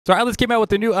So Atlas came out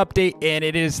with a new update, and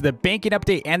it is the banking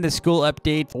update and the school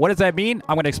update. What does that mean?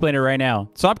 I'm going to explain it right now.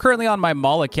 So I'm currently on my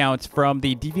mall account from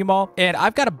the DV Mall, and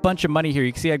I've got a bunch of money here.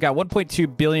 You can see I've got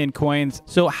 1.2 billion coins.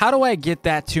 So how do I get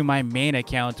that to my main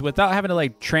account without having to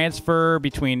like transfer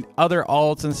between other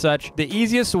alts and such? The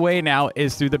easiest way now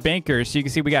is through the banker. So you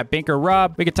can see we got banker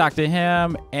Rob. We can talk to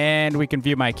him and we can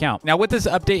view my account. Now what this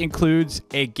update includes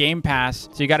a game pass.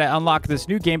 So you got to unlock this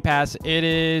new game pass. It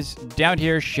is down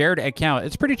here, shared account.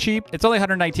 It's pretty cheap. It's only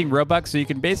 119 Robux, so you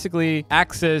can basically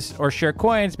access or share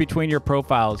coins between your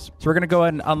profiles. So we're going to go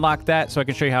ahead and unlock that so I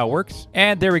can show you how it works.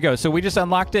 And there we go. So we just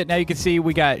unlocked it. Now you can see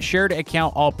we got shared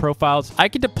account, all profiles. I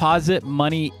can deposit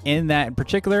money in that in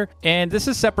particular. And this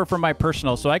is separate from my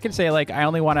personal. So I can say like, I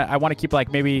want to keep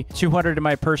like maybe 200 in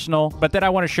my personal, but then I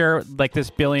want to share like this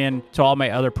billion to all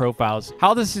my other profiles.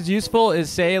 How this is useful is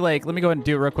say like, let me go ahead and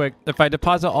do it real quick. If I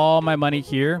deposit all my money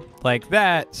here like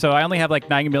that, so I only have like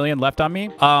 9 million left on me.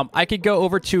 I could go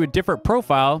over to a different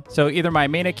profile. So either my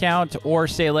main account or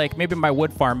say like maybe my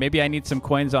wood farm. Maybe I need some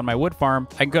coins on my wood farm.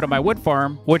 I can go to my wood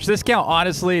farm, which this account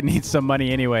honestly needs some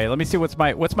money anyway. Let me see what's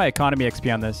my economy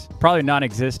XP on this. Probably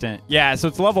non-existent. Yeah, so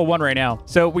it's level 1 right now.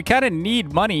 So we kind of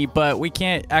need money, but we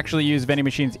can't actually use vending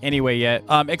machines anyway yet,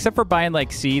 except for buying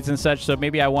like seeds and such. So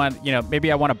maybe I want,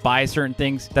 maybe I want to buy certain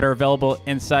things that are available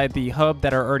inside the hub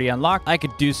that are already unlocked. I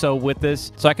could do so with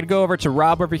this. So I could go over to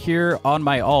Rob over here on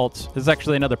my alt. This is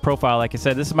actually another profile. Like I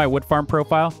said, this is my wood farm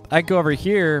profile. I go over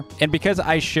here, and because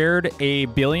I shared a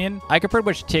billion, I could pretty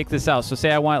much take this out. So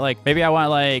say I want like, maybe I want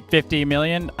like 50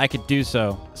 million, I could do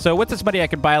so. So with this money, I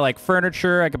could buy like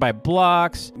furniture, I could buy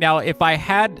blocks. Now, if I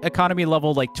had economy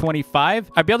level like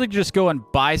 25, I'd be able to just go and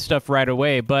buy stuff right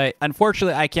away. But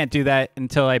unfortunately, I can't do that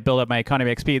until I build up my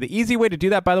economy XP. The easy way to do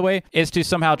that, by the way, is to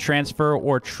somehow transfer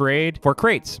or trade for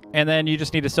crates. And then you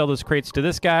just need to sell those crates to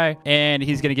this guy, and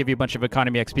he's going to give you a bunch of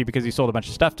economy XP because you sold a bunch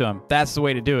of stuff to him. That's the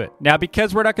way to do it. Now,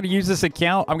 because we're not going to use this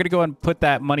account, I'm going to go and put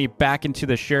that money back into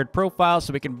the shared profile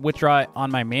so we can withdraw it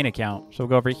on my main account. So we'll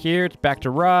go over here. It's back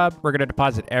to Rob. We're going to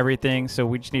deposit everything. So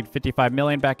we just need 55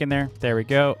 million back in there. There we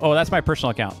go. Oh, that's my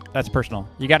personal account. That's personal.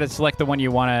 You got to select the one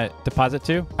you want to deposit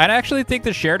to. I actually think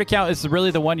the shared account is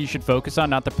really the one you should focus on,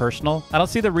 not the personal. I don't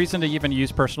see the reason to even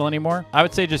use personal anymore. I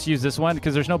would say just use this one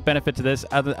because there's no benefit to this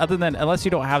other than unless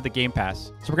you don't have the game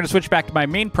pass. So we're going to switch back to my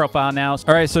main profile now.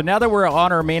 All right. So now that we're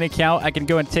on our main account, I can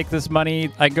go and take this money.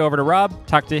 I can go over to Rob,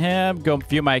 talk to him, go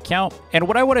view my account. And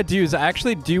what I want to do is I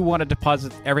actually do want to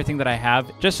deposit everything that I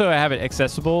have just so I have it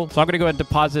accessible. So I'm going to go ahead and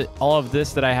deposit all of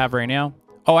this that I have right now.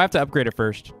 Oh, I have to upgrade it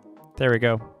first. There we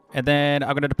go. And then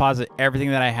I'm going to deposit everything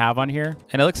that I have on here.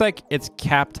 And it looks like it's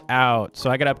capped out. So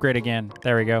I got to upgrade again.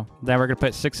 There we go. Then we're going to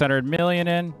put 600 million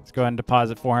in. Let's go ahead and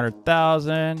deposit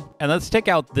 400,000. And let's take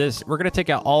out this. We're going to take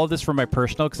out all of this from my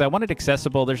personal because I want it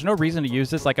accessible. There's no reason to use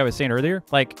this like I was saying earlier.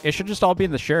 Like it should just all be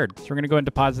in the shared. So we're going to go ahead and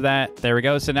deposit that. There we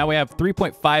go. So now we have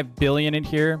 3.5 billion in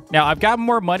here. Now I've got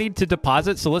more money to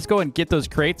deposit. So let's go and get those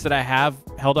crates that I have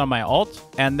held on my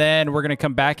alt. And then we're going to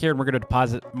come back here and we're going to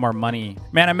deposit more money.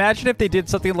 Man, imagine if they did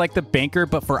something like the banker,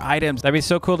 but for items. That'd be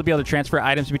so cool to be able to transfer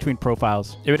items between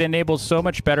profiles. It would enable so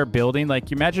much better building. Like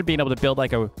you imagine being able to build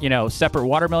like a, separate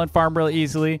watermelon farm really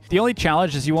easily. The only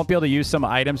challenge is you won't be able to use some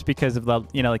items because of the,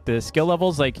 like the skill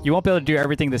levels. Like you won't be able to do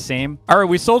everything the same. All right,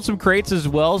 we sold some crates as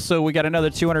well. So we got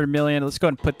another 200 million. Let's go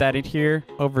ahead and put that in here.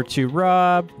 Over to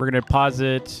Rob. We're going to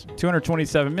deposit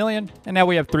 227 million. And now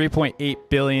we have 3.8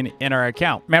 billion in our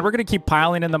account. Man, we're going to keep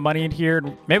piling in the money in here.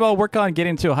 Maybe I'll work on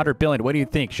getting to 100 billion. What do you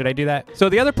think? Should I do that? So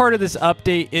the other part of this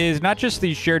update is not just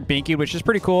the shared banking, which is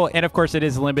pretty cool. And of course it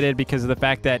is limited because of the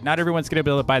fact that not everyone's going to be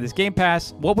able to buy this game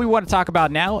pass. What we want to talk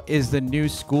about now is the new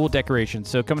school decorations.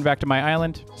 So coming back to my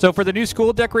island. So for the new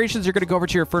school decorations, you're going to go over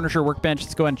to your furniture workbench.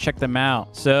 Let's go ahead and check them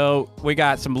out. So we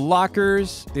got some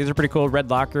lockers. These are pretty cool. Red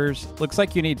lockers. Looks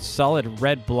like you need solid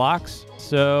red blocks.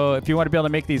 So if you want to be able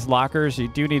to make these lockers, you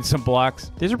do need some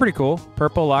blocks. These are pretty cool.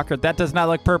 Purple locker. That does not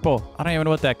look purple. I don't even know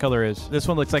what that color is. This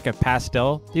one looks like a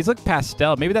pastel. These look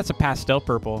pastel. Maybe that's a pastel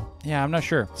purple. Yeah, I'm not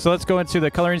sure. So let's go into the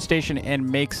coloring station and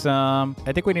make some,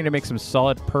 I think we need to make some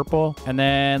solid purple. And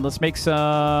then let's make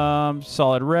some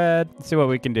solid red. Let's see what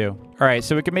we can do. All right,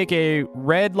 so we can make a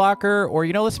red locker or,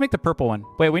 let's make the purple one.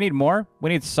 Wait, we need more? We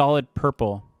need solid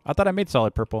purple. I thought I made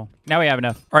solid purple. Now we have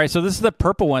enough. All right, so this is the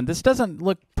purple one. This doesn't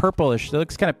look purplish. It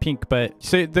looks kind of pink, but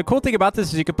so the cool thing about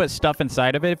this is you can put stuff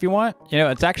inside of it if you want.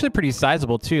 It's actually pretty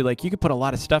sizable too. Like you could put a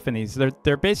lot of stuff in these.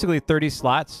 They're basically 30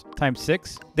 slots times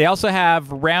 6. They also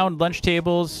have round lunch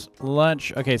tables.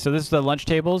 Okay, so this is the lunch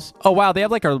tables. Oh, wow, they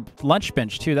have like a lunch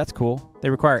bench too. That's cool. They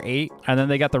require 8. And then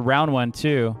they got the round one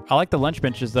too. I like the lunch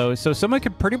benches though. So someone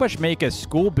could pretty much make a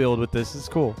school build with this. This is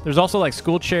cool. There's also like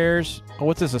school chairs. Oh,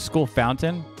 what's this? A school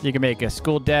fountain? You can make a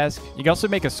school desk. You can also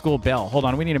make a school bell. Hold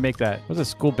on, we need to make that. What's a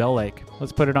school bell like?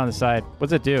 Let's put it on the side.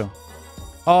 What's it do?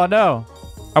 Oh no.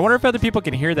 I wonder if other people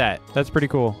can hear that. That's pretty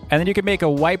cool. And then you can make a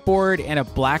whiteboard and a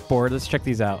blackboard. Let's check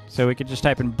these out. So we can just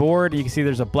type in board. You can see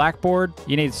there's a blackboard.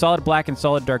 You need solid black and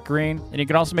solid dark green. And you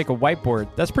can also make a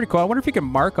whiteboard. That's pretty cool. I wonder if you can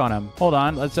mark on them. Hold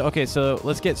on. Okay, so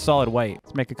let's get solid white.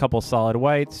 Let's make a couple solid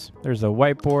whites. There's a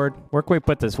whiteboard. Where can we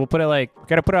put this? We'll put it like, we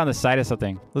gotta put it on the side of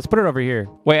something. Let's put it over here.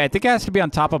 Wait, I think it has to be on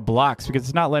top of blocks because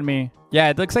it's not letting me. Yeah,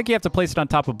 it looks like you have to place it on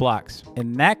top of blocks.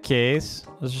 In that case,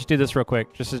 let's just do this real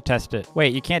quick, just to test it.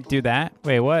 Wait, you can't do that?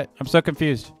 Wait, what? I'm so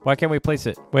confused. Why can't we place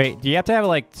it? Wait, do you have to have it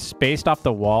like spaced off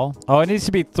the wall? Oh, it needs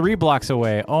to be 3 blocks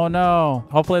away. Oh no.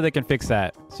 Hopefully they can fix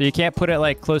that. So you can't put it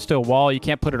like close to a wall. You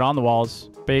can't put it on the walls.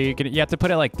 But you have to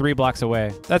put it like 3 blocks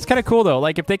away. That's kind of cool though.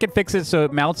 Like if they could fix it so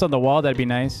it mounts on the wall, that'd be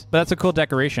nice. But that's a cool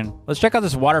decoration. Let's check out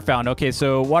this water fountain. Okay,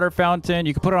 so water fountain,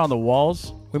 you can put it on the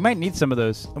walls. We might need some of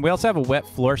those. And we also have a wet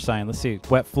floor sign. Let's see.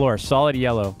 Wet floor, solid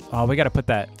yellow. Oh, we got to put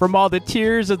that. From all the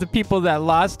tears of the people that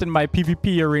lost in my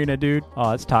PvP arena, dude. Oh,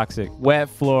 that's toxic. Wet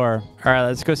floor. All right,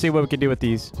 let's go see what we can do with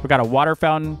these. So we got a water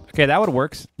fountain. Okay, that would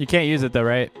work. You can't use it though,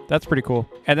 right? That's pretty cool.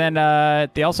 And then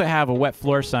they also have a wet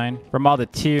floor sign from all the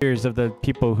tears of the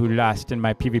people who lost in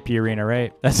my PvP arena,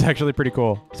 right? That's actually pretty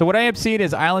cool. So what I am seeing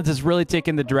is Islands is really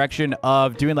taking the direction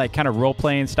of doing like kind of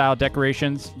role-playing style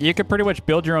decorations. You could pretty much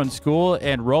build your own school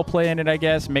and role play in it, I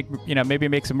guess. Make, you know, maybe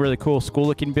make some really cool school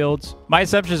looking builds. My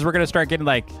assumption is we're going to start getting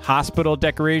like hospital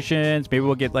decorations. Maybe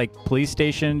we'll get like police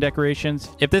station decorations.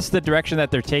 If this is the direction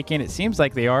that they're taking, it seems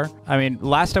like they are. I mean,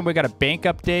 last time we got a bank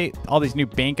update, all these new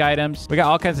bank items. We got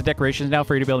all kinds of decorations now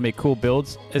for you to be able to make cool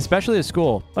builds, especially a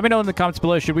school. Let me know in the comments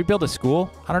below. Should we build a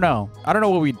school? I don't know. I don't know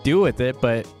what we do with it,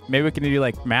 but maybe we can do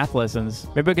like math lessons.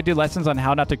 Maybe we could do lessons on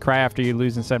how not to cry after you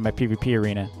lose inside my PvP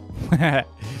arena.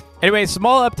 Anyway,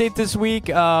 small update this week.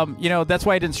 You know, that's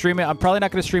why I didn't stream it. I'm probably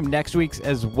not going to stream next week's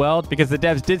as well because the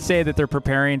devs did say that they're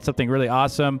preparing something really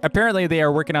awesome. Apparently, they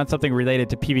are working on something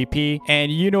related to PvP,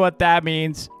 and you know what that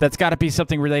means. That's got to be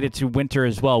something related to winter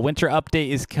as well. Winter update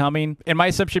is coming. In my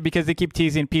assumption, because they keep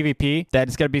teasing PvP, that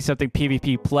it's going to be something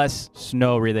PvP plus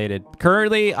snow related.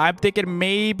 Currently, I'm thinking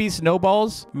maybe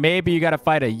snowballs. Maybe you got to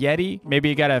fight a Yeti. Maybe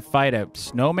you got to fight a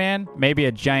snowman. Maybe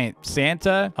a giant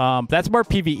Santa. That's more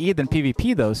PvE than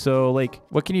PvP though. So like,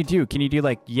 what can you do? Can you do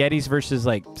like Yetis versus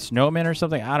like snowmen or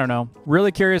something? I don't know.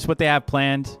 Really curious what they have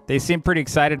planned. They seem pretty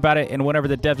excited about it. And whenever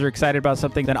the devs are excited about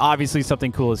something, then obviously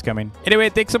something cool is coming. Anyway,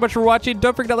 thanks so much for watching.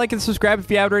 Don't forget to like and subscribe if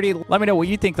you haven't already. Let me know what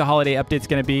you think the holiday update's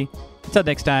going to be. Until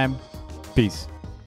next time, peace.